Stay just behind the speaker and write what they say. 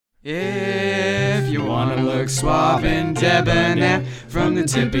If you wanna look suave and debonair, from the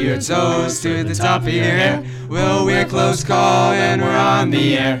tip of your toes to the top of your hair, well, we're Close Call and we're on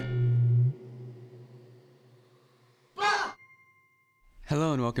the air.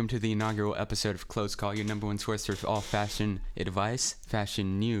 Hello and welcome to the inaugural episode of Close Call, your number one source for all fashion advice,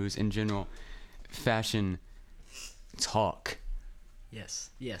 fashion news, in general, fashion talk. Yes.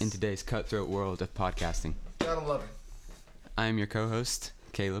 In today's cutthroat world of podcasting. Gotta love it. I am your co-host,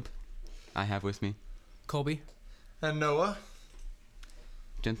 Caleb. I have with me Colby. And Noah.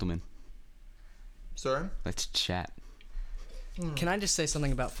 Gentlemen, Sorry? let's chat. Can I just say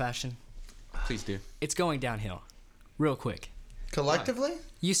something about fashion? Please do. It's going downhill, real quick. Collectively?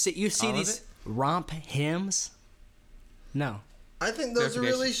 You see All of these it? romp hymns? No. I think those are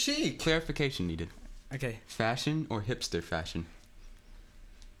really chic. Clarification needed. Okay. Fashion or hipster fashion?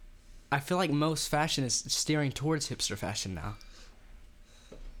 I feel like most fashion is steering towards hipster fashion now.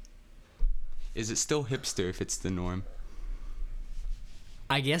 Is it still hipster if it's the norm?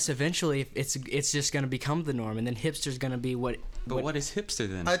 I guess eventually it's just going to become the norm, and then hipster's going to be what... But what is hipster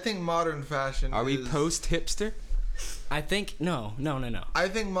then? I think modern fashion Are we post-hipster? I think... No. I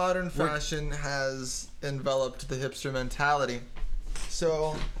think modern fashion has enveloped the hipster mentality.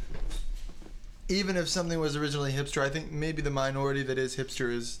 So, even if something was originally hipster, I think maybe the minority that is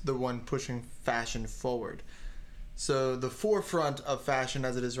hipster is the one pushing fashion forward. So, the forefront of fashion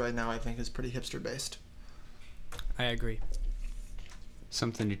as it is right now, I think, is pretty hipster-based. I agree.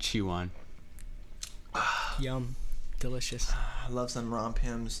 Something to chew on. Yum. Delicious. I love some romp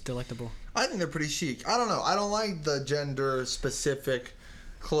hymns. Delectable. I think they're pretty chic. I don't know. I don't like the gender-specific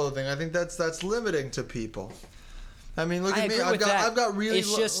clothing. I think that's limiting to people. I mean, look at me. I've got really.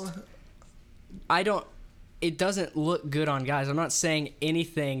 It's just. It doesn't look good on guys. I'm not saying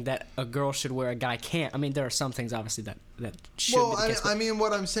anything that a girl should wear a guy can't. I mean, there are some things obviously that should. Well, be the case, I mean,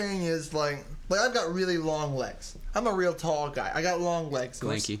 what I'm saying is like I've got really long legs. I'm a real tall guy. I got long legs.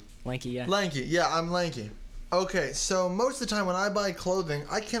 Lanky. Lanky, yeah. Lanky, yeah, I'm lanky. Okay, so most of the time when I buy clothing,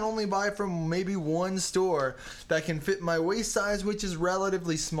 I can only buy from maybe one store that can fit my waist size, which is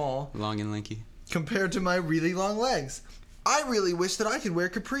relatively small. Long and lanky. Compared to my really long legs. I really wish that I could wear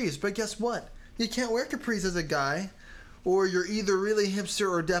capris, but guess what? You can't wear capris as a guy, or you're either really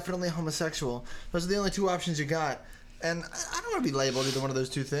hipster or definitely homosexual. Those are the only two options you got. And I don't want to be labeled either one of those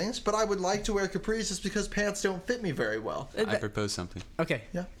two things, but I would like to wear capris just because pants don't fit me very well. I propose something. Okay.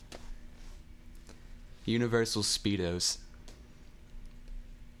 Yeah. Universal Speedos.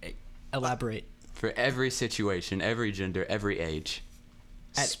 Elaborate. For every situation, every gender, every age.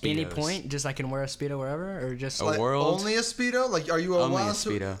 At any point, just I can wear a Speedo wherever, or just... A world? Only a Speedo? Like, are you a Only a wild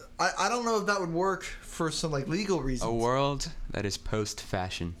Speedo. I don't know if that would work for some, like, legal reasons. A world that is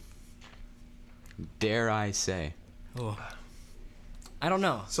post-fashion. Dare I say. Oh. I don't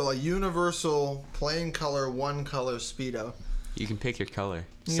know. So, a universal, plain color, one color Speedo. You can pick your color.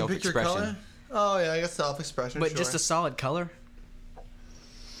 You can pick your color? Oh, yeah, I guess self-expression, But sure. just a solid color?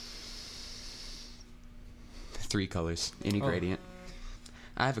 3 colors. Any gradient.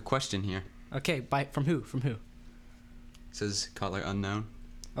 I have a question here. Okay, from who? From who? It says color unknown.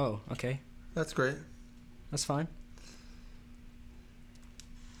 Oh, okay. That's great. That's fine.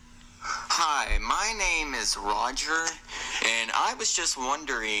 Hi, my name is Roger, and I was just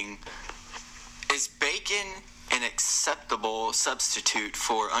wondering, is bacon an acceptable substitute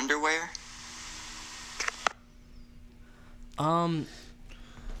for underwear?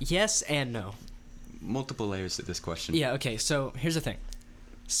 Yes and no. Multiple layers to this question. Yeah, okay, so here's the thing.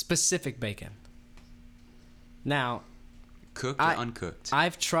 Specific bacon. Now, Cooked or uncooked?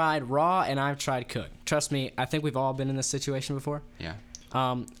 I've tried raw and I've tried cooked. Trust me, I think we've all been in this situation before. Yeah.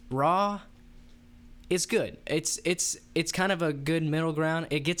 Raw is good. It's kind of a good middle ground.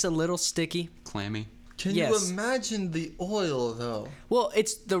 It gets a little sticky. Clammy. Can Yes. you imagine the oil, though? Well,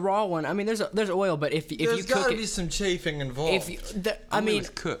 it's the raw one. I mean, there's oil, but if you There's cook got to it, be some chafing involved. Only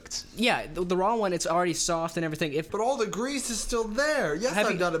with cooked. yeah, the raw one, it's already soft and everything. But all the grease is still there. Yes,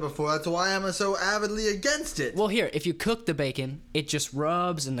 I've done it before. That's why I'm so avidly against it. Well, here, if you cook the bacon, it just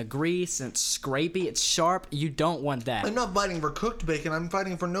rubs in the grease and it's scrapey, it's sharp. You don't want that. I'm not fighting for cooked bacon. I'm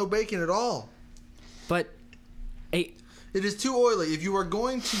fighting for no bacon at all. But, It is too oily. If you are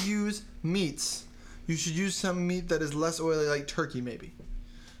going to use meats, you should use some meat that is less oily, like turkey, maybe.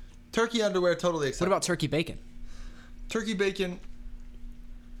 Turkey underwear, totally what acceptable. about turkey bacon? Turkey bacon?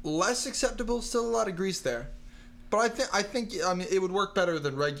 Less acceptable. Still a lot of grease there. But I think it would work better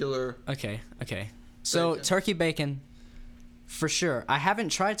than regular. Okay. So Bacon. turkey bacon, for sure. I haven't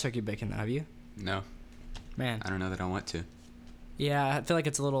tried turkey bacon, have you? No. Man. I don't know that I want to. Yeah, I feel like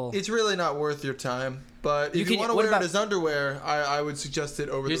it's a little. It's really not worth your time. But You if you can- want to what wear about- it as underwear, I would suggest it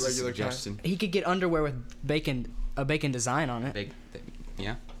over Here's the a regular kind. suggestion. He could get underwear with a bacon design on it.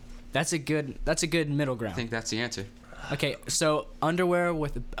 Yeah, That's a good middle I ground. think that's the answer. Okay, so underwear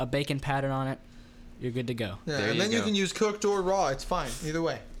with a bacon pattern on it, you're good to go. Yeah, There and you then you go. can use cooked or raw. It's fine either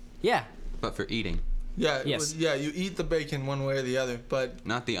way. Yeah. But for eating, Yeah, Yes. you eat the bacon one way or the other, but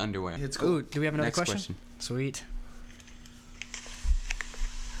not the underwear. it's cool. Ooh, do we have another Next question. Sweet.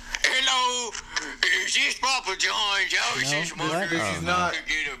 Hello, is this Papa John's? I was No, just what? wondering This if is I not- could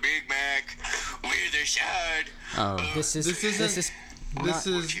get a Big Mac with a side. Oh, This is This isn't- this is This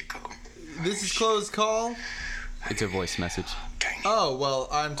is What you call? this is closed call. it's a voice message. Dang it. Oh well,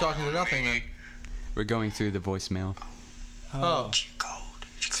 I'm talking to nothing then. We're going through the voicemail. Oh, What you called?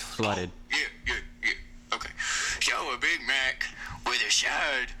 It's flooded. Yeah. Okay. So a Big Mac with a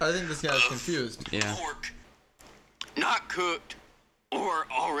side I think this guy's confused. Yeah. pork, not cooked or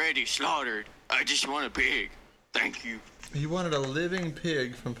already slaughtered. I just want a pig. Thank you. He wanted a living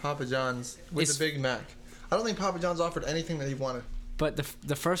pig from Papa John's with It's- a Big Mac. I don't think Papa John's offered anything that he wanted. But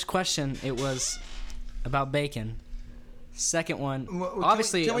the first question, it was about bacon. Second one,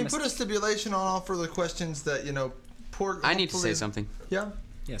 obviously, can we I'm put a stipulation on all further questions that pork? I need to say hopefully- something. Yeah.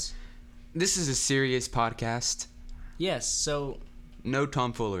 yes, This is a serious podcast. yes. So No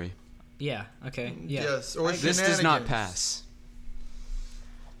tomfoolery. yeah, okay, yeah. Yes. Or This does not shenanigans. pass.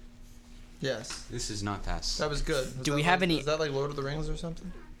 Yes. This does not pass. That was good. Was Do that we have like- any- Was that like Lord of the Rings or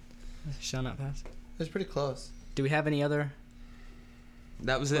something? Shall not pass. It was pretty close. Do we have any other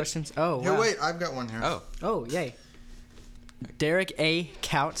That was it. questions? Oh, Here, wow. wait. I've got one here. Oh, Oh, yay. Derek A.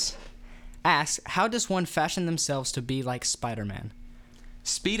 Couts asks, how does one fashion themselves to be like Spider-Man?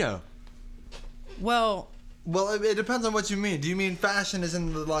 Speedo. Well, Well, it depends on what you mean. Do you mean fashion is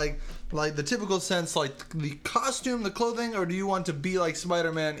in the like the typical sense, like the costume, the clothing, or do you want to be like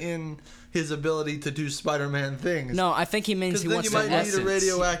Spider-Man in his ability to do Spider-Man things? no, I think he means Because he then wants you to might need essence. a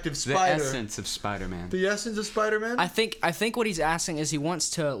radioactive The spider. essence of Spider-Man. The essence of Spider-Man? I think what he's asking is he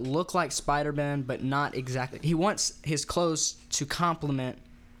wants to look like Spider-Man, but not exactly. He wants his clothes to complement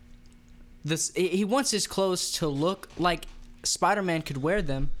this. He wants his clothes to look like Spider-Man could wear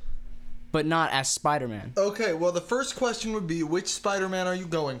them, but not as Spider-Man. Okay, well, the first question would be, which Spider-Man are you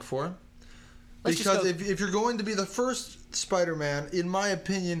going for? Let's just Because go- if you're going to be the first Spider-Man, in my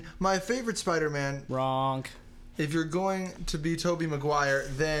opinion, my favorite Spider-Man, Wrong. if you're going to be Tobey Maguire,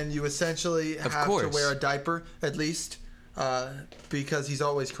 then you essentially Of have to course. wear a diaper, at least, because he's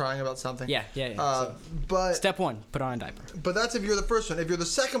always crying about something. Yeah. So, But step one: put on a diaper. But that's if you're the first one. If you're the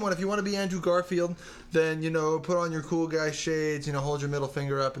second one, if you want to be Andrew Garfield, then put on your cool guy shades, hold your middle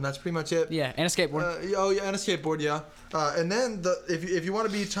finger up, and that's pretty much it. Yeah, and a skateboard. Yeah, and a skateboard, yeah. And then if you want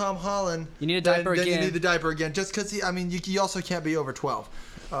to be Tom Holland, You need a then- diaper then again. you need the diaper again, just because you also can't be over 12,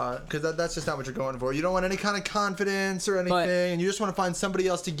 because that's just not what you're going for. You don't want any kind of confidence or anything, and you just want to find somebody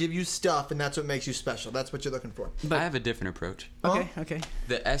else to give you stuff, and that's what makes you special. That's what you're looking for. But- I have a different approach. Okay.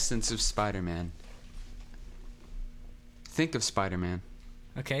 The essence of Spider-Man. Think of Spider-Man.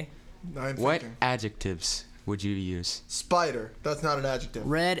 Okay. I'm What thinking. adjectives would you use? Spider? That's not an adjective.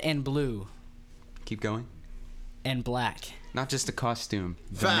 Red and blue Keep going. and black. Not just the costume.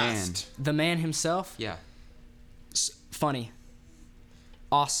 The Fast. man. The man himself. Yeah. Funny.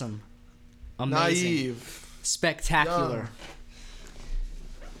 Awesome. Amazing. Naive. Spectacular.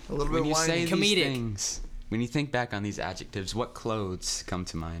 A little When bit you whiny. say these Comedic. things, when you think back on these adjectives, what clothes come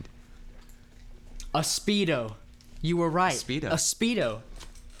to mind? A Speedo. You were right. Speedo. A Speedo.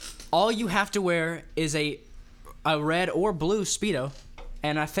 All you have to wear is a red or blue Speedo,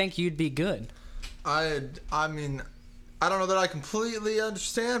 and I think you'd be good. I mean, I don't know that I completely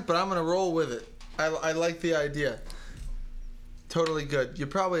understand, but I'm gonna roll with it. I like the idea. Totally good. You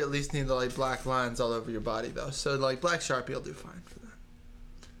probably at least need the black lines all over your body though. So black Sharpie will do fine for that.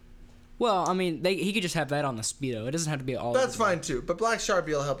 Well, I mean, he could just have that on the Speedo. It doesn't have to be all. That's over the fine too. But black Sharpie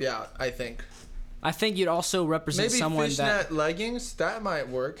will help you out, I think. I think you'd also represent Maybe someone fishnet that leggings, that might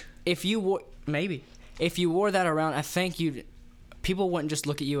work. if you wore if you wore that around, I think people wouldn't just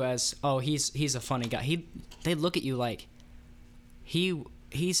look at you as, oh, he's a funny guy. They'd look at you like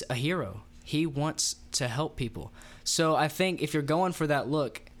he's a hero. He wants to help people. So I think if you're going for that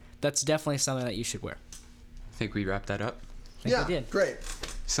look, that's definitely something that you should wear. Think we wrap that up? I think Yeah, I did. great.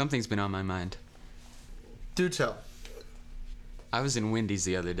 Something's been on my mind. Do tell. I was in Wendy's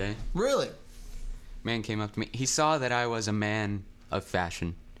the other day. Really? Man came up to me. He saw that I was a man of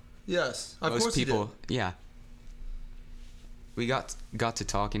fashion. Yes. Of Most course he people, did. yeah. We got to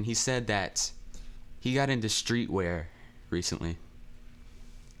talking. He said that he got into streetwear recently.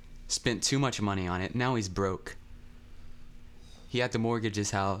 Spent too much money on it. Now he's broke. He had to mortgage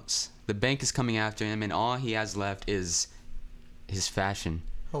his house. The bank is coming after him, and all he has left is his fashion.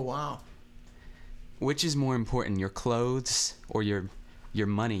 Oh wow. Which is more important, your clothes or your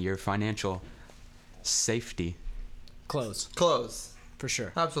money, your financial safety? Clothes, Clothes. for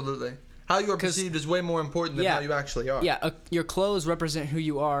sure. Absolutely. How you are 'Cause- perceived is way more important than Yeah. how you actually are. Yeah, your clothes represent who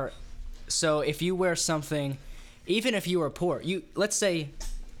you are. So if you wear something, even if you are poor, let's say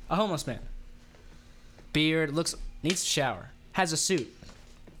a homeless man, beard, needs to shower, has a suit,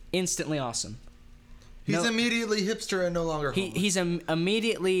 instantly awesome. He's No- immediately hipster and no longer homeless. He's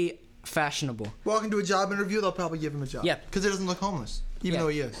immediately fashionable. Walk into a job interview, they'll probably give him a job. Yeah. Because he doesn't look homeless, even Yeah. though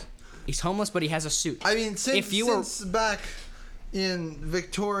he is. He's homeless, but he has a suit. I mean, since, If you were- since back in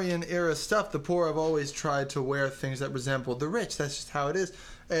Victorian era stuff, the poor have always tried to wear things that resemble the rich. That's just how it is.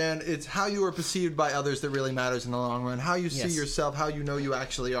 And it's how you are perceived by others that really matters in the long run. How you see Yes. yourself, how you know you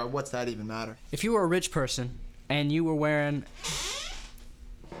actually are. What's that even matter? If you were a rich person and you were wearing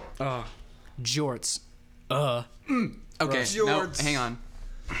jorts, Okay, no, Jorts. hang on.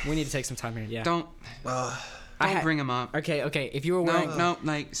 we need to take some time here. Yeah. Don't bring him up. Okay. If you were wearing, No,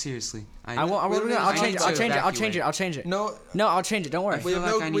 like seriously. I won't. I'll change it. I'll change it. No, No, I'll change it. Don't worry. we feel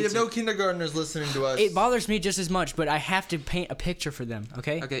have like I no, we need have to- no kindergartners listening to us. It bothers me just as much, but I have to paint a picture for them.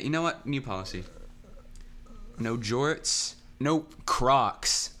 Okay. Okay, you know what? New policy. No jorts. No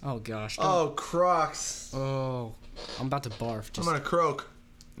Crocs. Oh gosh. Oh, Crocs. Oh, I'm about to barf. I'm Just gonna croak.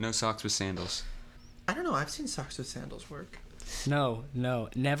 No socks with sandals. I don't know. I've seen socks with sandals work. no.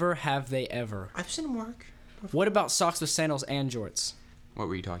 Never have they ever. I've seen them work. What about socks with sandals and jorts? What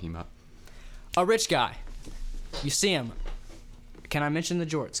were you talking about? A rich guy. You see him. Can I mention the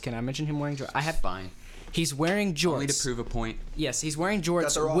jorts? Can I mention him wearing jorts? I have. Fine. He's wearing jorts. Only to prove a point. Yes, he's wearing That they're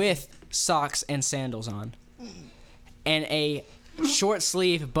jorts awesome. with socks and sandals on, and a short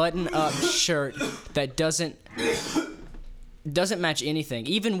sleeve button up shirt that doesn't match anything.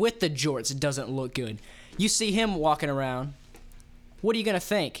 Even with the jorts, it doesn't look good. You see him walking around. What are you gonna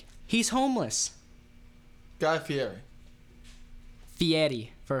think? He's homeless. Guy Fieri.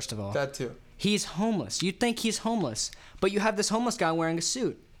 Fieri, first of all. That too. He's homeless. You'd think he's homeless, but you have this homeless guy wearing a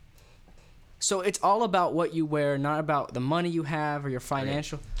suit. So it's all about what you wear, not about the money you have or your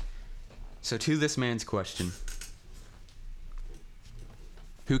financial. So to this man's question.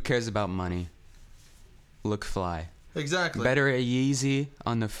 Who cares about money? Look fly. Exactly. Better a Yeezy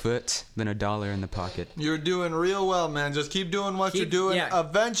on the foot than $1 in the pocket. You're doing real well, man. Just keep doing what you're doing. yeah.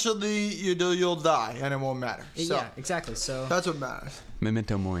 Eventually, you'll die, and it won't matter. So Yeah, exactly. So that's what matters.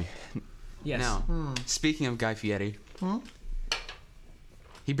 Memento mori. yes. Now, speaking of Guy Fieri,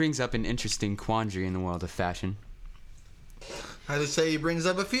 he brings up an interesting quandary in the world of fashion. I just say he brings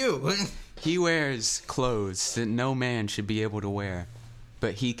up a few. He wears clothes that no man should be able to wear,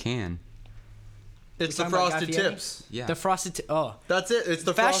 but he can. It's the talking about Guy frosted Fieri? tips. Yeah. The frosted. That's it. It's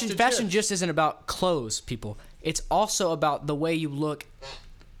the Fashion. frosted Fashion tips. just isn't about clothes, people. It's also about the way you look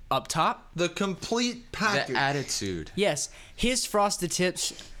up top. The complete package. The attitude. Yes, his frosted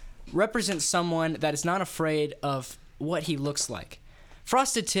tips represent someone that is not afraid of what he looks like.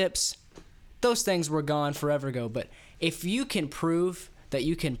 Frosted tips, those things were gone forever ago. But if you can prove that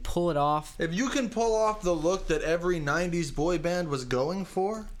you can pull it off, If you can pull off the look that every 90s boy band was going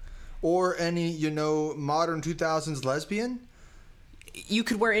for, or any, modern 2000s lesbian, you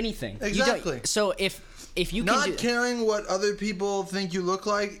could wear anything. You don't- Exactly. So if you not can do, caring what other people think you look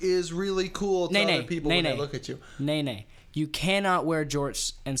like is really cool to other people when they look at you. Nay. You cannot wear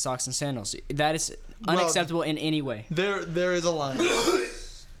jorts and socks and sandals. That is unacceptable in any way. There is a line.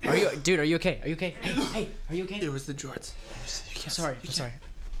 Are you okay? Are you okay? Hey, are you okay? It was the jorts. I'm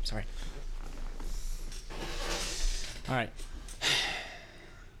sorry. All right.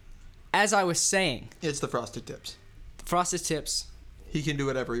 As I was saying, It's the frosted tips. frosted tips. He can do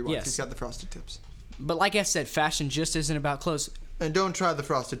whatever he wants. Yes. He's got the frosted tips. But like I said, fashion just isn't about clothes. And don't try the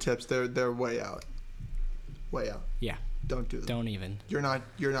frosted tips. They're way out. Way out. Yeah, Don't do them. don't even. You're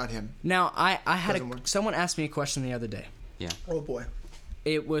not him. Now, I had Doesn't work. someone asked me a question the other day. Yeah. Oh boy.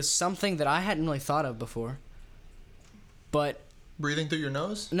 It was something that I hadn't really thought of before. But Breathing through your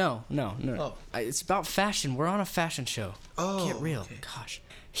nose? no. Oh. It's about fashion. We're on a fashion show. Oh, Get real. okay. Gosh.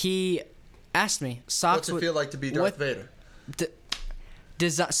 He asked me socks What's it with feel like to be Darth Vader?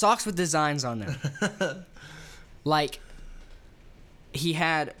 socks with designs on them. Like he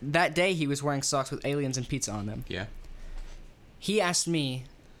had that day he was wearing socks with aliens and pizza on them. Yeah. He asked me,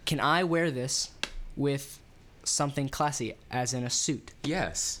 "Can I wear this with something classy, as in a suit?"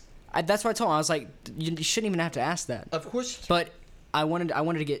 Yes. That's what I told him. I was like, "You shouldn't even have to ask that." Of course. But I wanted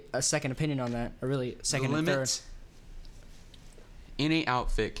to get a second opinion on that, or really second the and third. limit. Any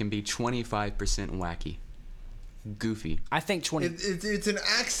outfit can be 25% wacky. goofy. I think 20. It's an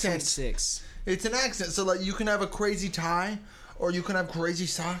accent. 26. It's an accent. So like you can have a crazy tie, or you can have crazy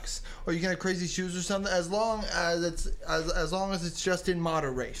socks, or you can have crazy shoes or something. As long as it's just in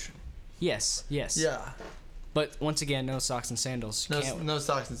moderation. Yes. Yeah. But once again, no socks and sandals. No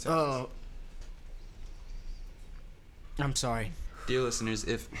socks and sandals. I'm sorry. Dear listeners,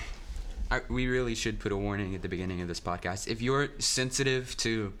 we really should put a warning at the beginning of this podcast. If you're sensitive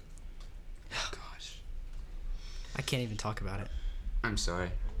to... Oh, gosh. I can't even talk about it. I'm sorry.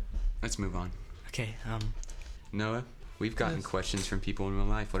 Let's move on. Okay. Noah, we've gotten questions from people in real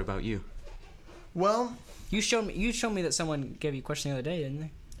life. What about you? Well, You showed me that someone gave you a question the other day, didn't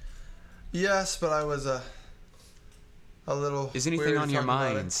they? yes, but I was a little. Is anything weird on your talking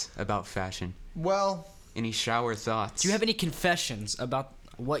about it. minds about fashion? Well, Any shower thoughts? Do you have any confessions about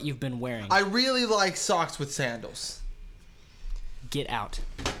what you've been wearing? I really like socks with sandals. Get out.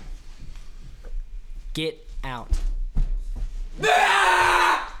 Get out.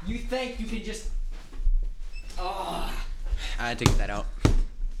 You think you can just... I had to get that out.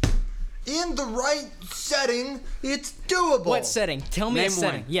 In the right setting, it's doable. What setting? Tell me Name a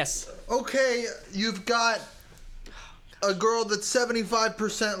setting. one. Yes. Okay, you've got a girl that's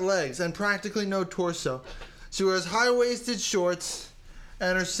 75% legs and practically no torso. She wears high-waisted shorts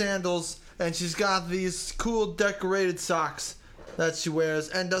and her sandals, and she's got these cool decorated socks that she wears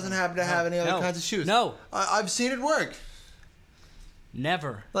and doesn't happen to have any other kinds of shoes. No. I've seen it work.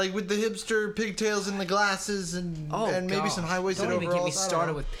 Never. Like with the hipster pigtails and the glasses and maybe God. some high-waisted Don't even overalls. get me I don't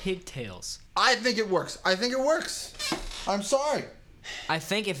started know. with pigtails. I think it works. I'm sorry. I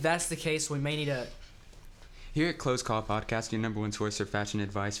think if that's the case, we may need a... Here at Close Call Podcast, your number one source for fashion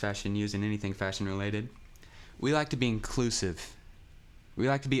advice, fashion news, and anything fashion related, we like to be inclusive. We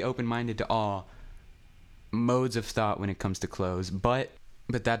like to be open-minded to all modes of thought when it comes to clothes, but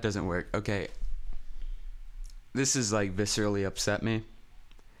that doesn't work. Okay, this is like viscerally upset me.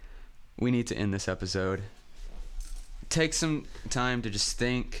 We need to end this episode. Take some time to just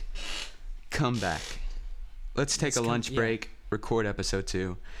think, come back. Let's take a lunch break, record episode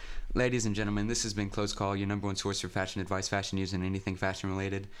 2. Ladies and gentlemen, this has been Close Call, your number one source for fashion advice, fashion news, and anything fashion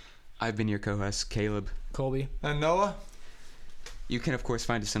related. I've been your co-host, Caleb. Colby. And Noah? You can, of course,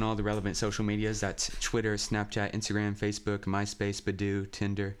 find us on all the relevant social medias. That's Twitter, Snapchat, Instagram, Facebook, MySpace, Badoo,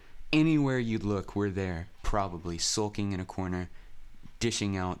 Tinder. Anywhere you look, we're there, probably sulking in a corner,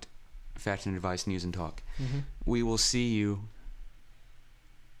 dishing out fashion advice, news, and talk. We will see you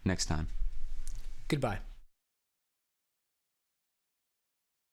next time. Goodbye.